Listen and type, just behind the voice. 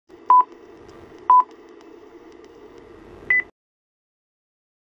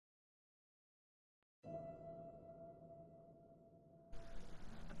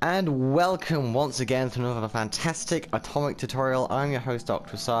And welcome once again to another fantastic atomic tutorial. I'm your host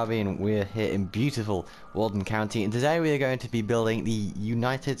Dr. Wasabi and we're here in beautiful Walden County, and today we are going to be building the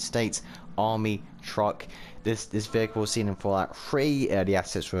United States Army truck. This vehicle was seen in Fallout 3, the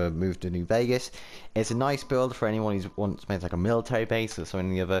assets were moved to New Vegas. It's a nice build for anyone who wants to make like a military base or something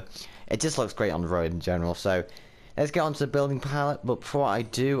or the other. It just looks great on the road in general, so let's get on to the building palette. But before I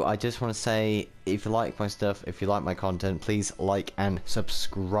do, I just want to say, if you like my stuff, if you like my content, please like and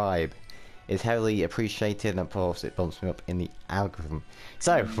subscribe. It's heavily appreciated, and of course it bumps me up in the algorithm.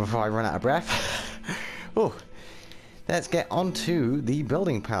 So, before I run out of breath, let's get on to the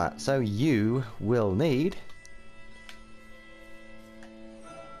building palette. So you will need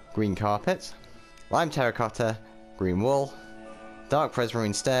green carpet, lime terracotta, green wool, dark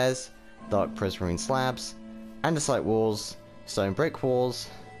prismarine stairs, dark prismarine slabs, andesite walls, stone brick walls,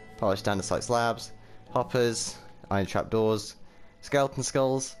 polished andesite slabs, hoppers, iron trapdoors, skeleton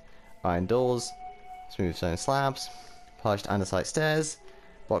skulls, iron doors, smooth stone slabs, polished andesite stairs,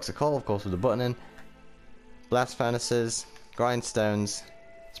 blocks of coal, of course with the button in, blast furnaces, grindstones,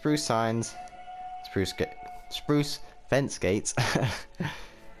 spruce signs, spruce fence gates,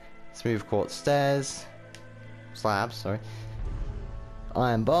 smooth quartz stairs,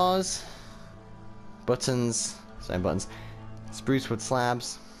 iron bars, buttons, stone buttons, spruce wood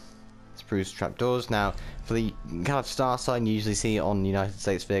slabs, spruce trapdoors. Now, for the kind of star sign you usually see on United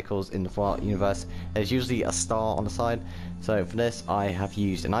States vehicles in the Fallout universe, there's usually a star on the side. So for this, I have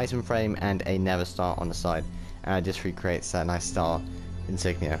used an item frame and a nether star on the side, and it just recreates that nice star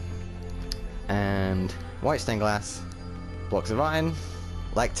insignia. And white stained glass, blocks of iron,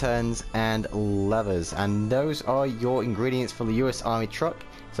 lecterns, and levers. And those are your ingredients for the US Army truck.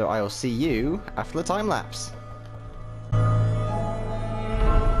 So I will see you after the time lapse.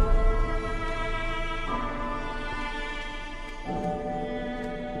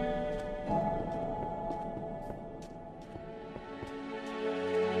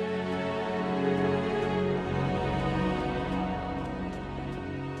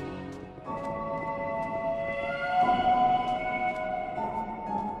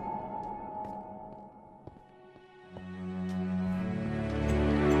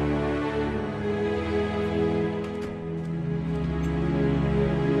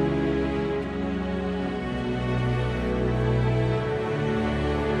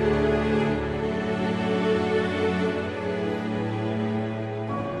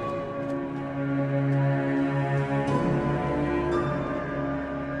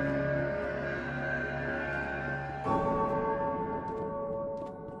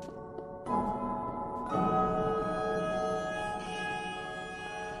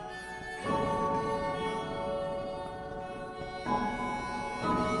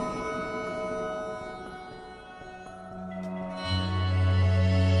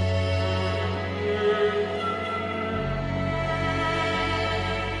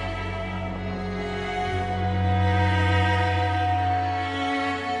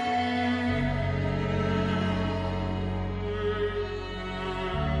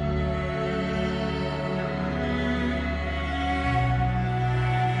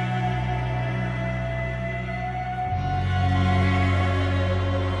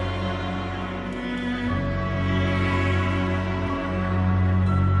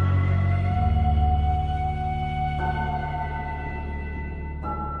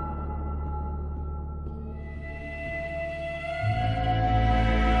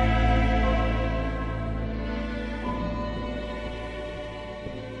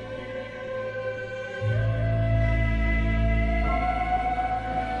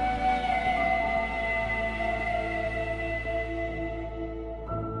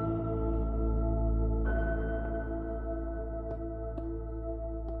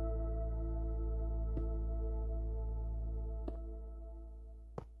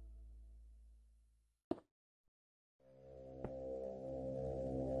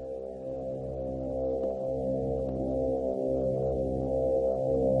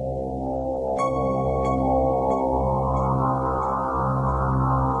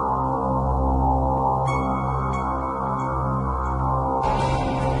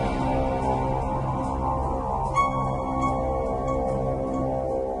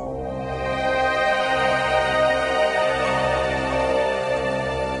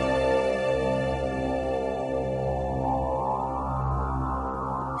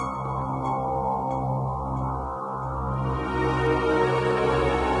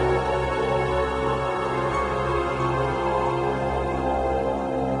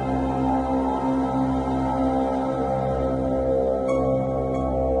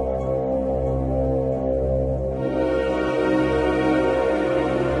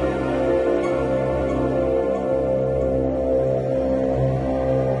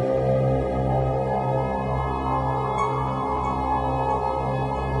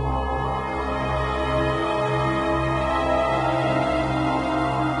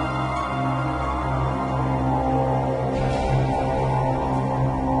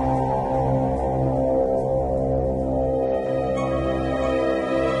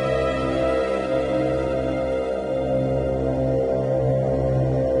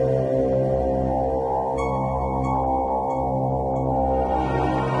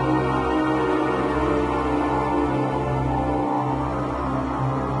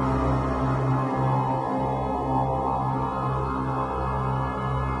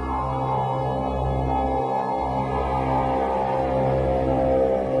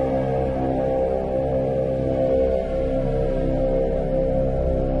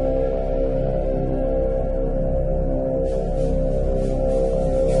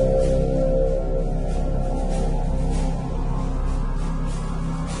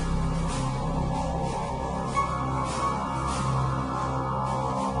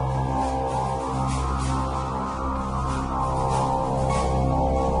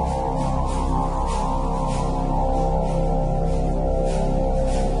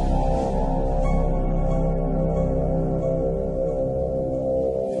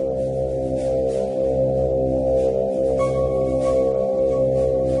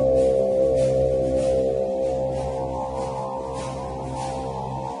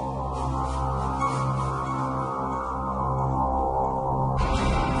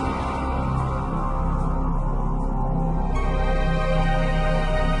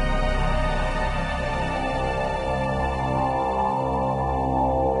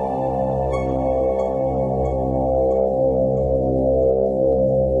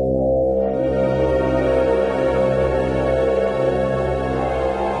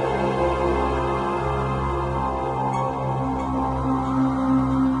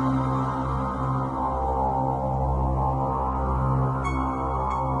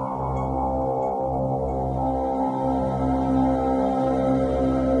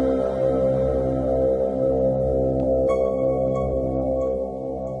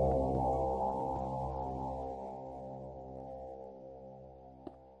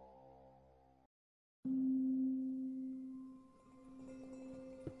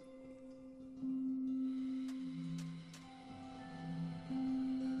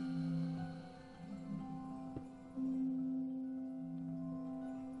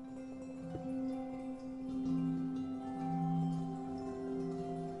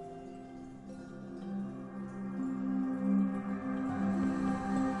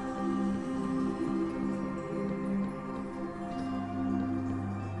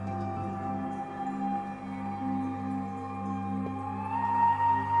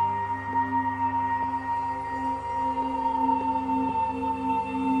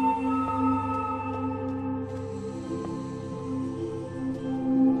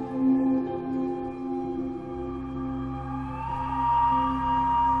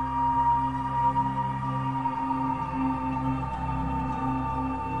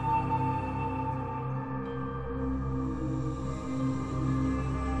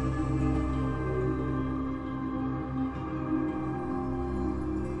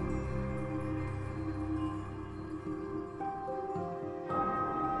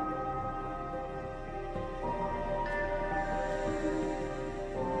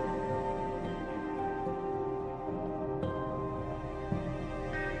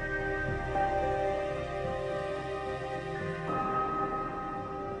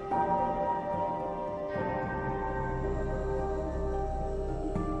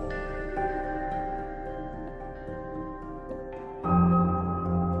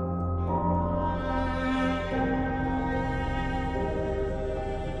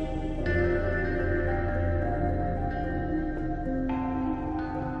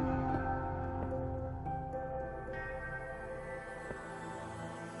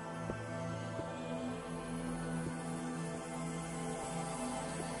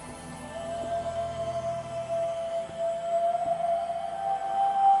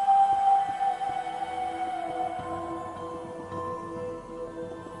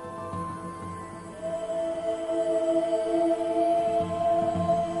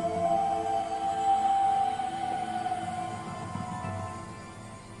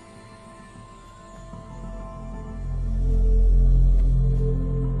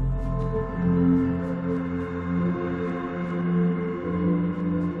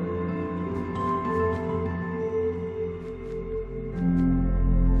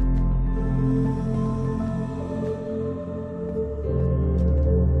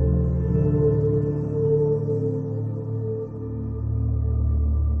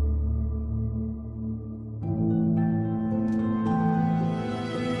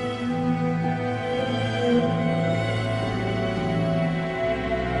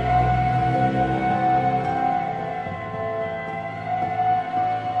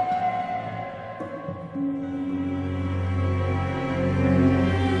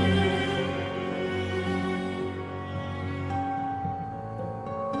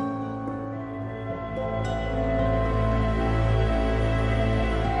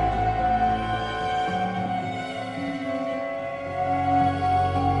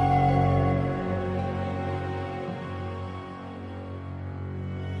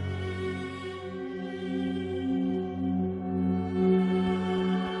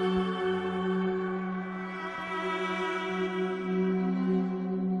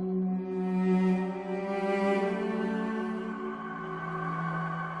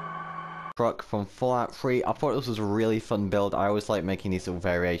 truck from Fallout 3. I thought this was a really fun build. I always like making these little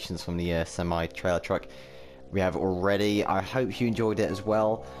variations from the semi-trailer truck we have already. I hope you enjoyed it as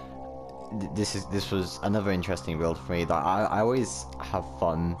well. This was another interesting build for me. That I always have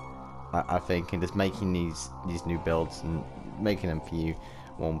fun, I think, in just making these new builds and making them for you,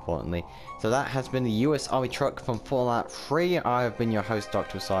 more importantly. So that has been the US Army truck from Fallout 3. I have been your host,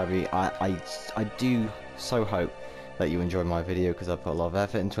 Dr. Wasabi. I do so hope that you enjoyed my video, because I put a lot of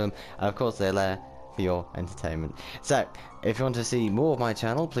effort into them, and of course they're there for your entertainment. So if you want to see more of my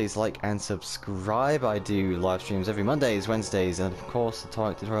channel, please like and subscribe. I do live streams every Mondays, Wednesdays, and of course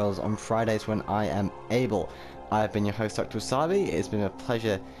atomic tutorials on Fridays when I am able. I have been your host, Dr. Wasabi. It's been a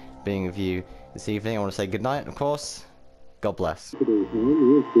pleasure being with you this evening. I want to say good night, and of course, God bless. Today's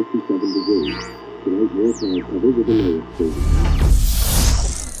time is 57 degrees. Tonight, your cloud cover with a low of 30.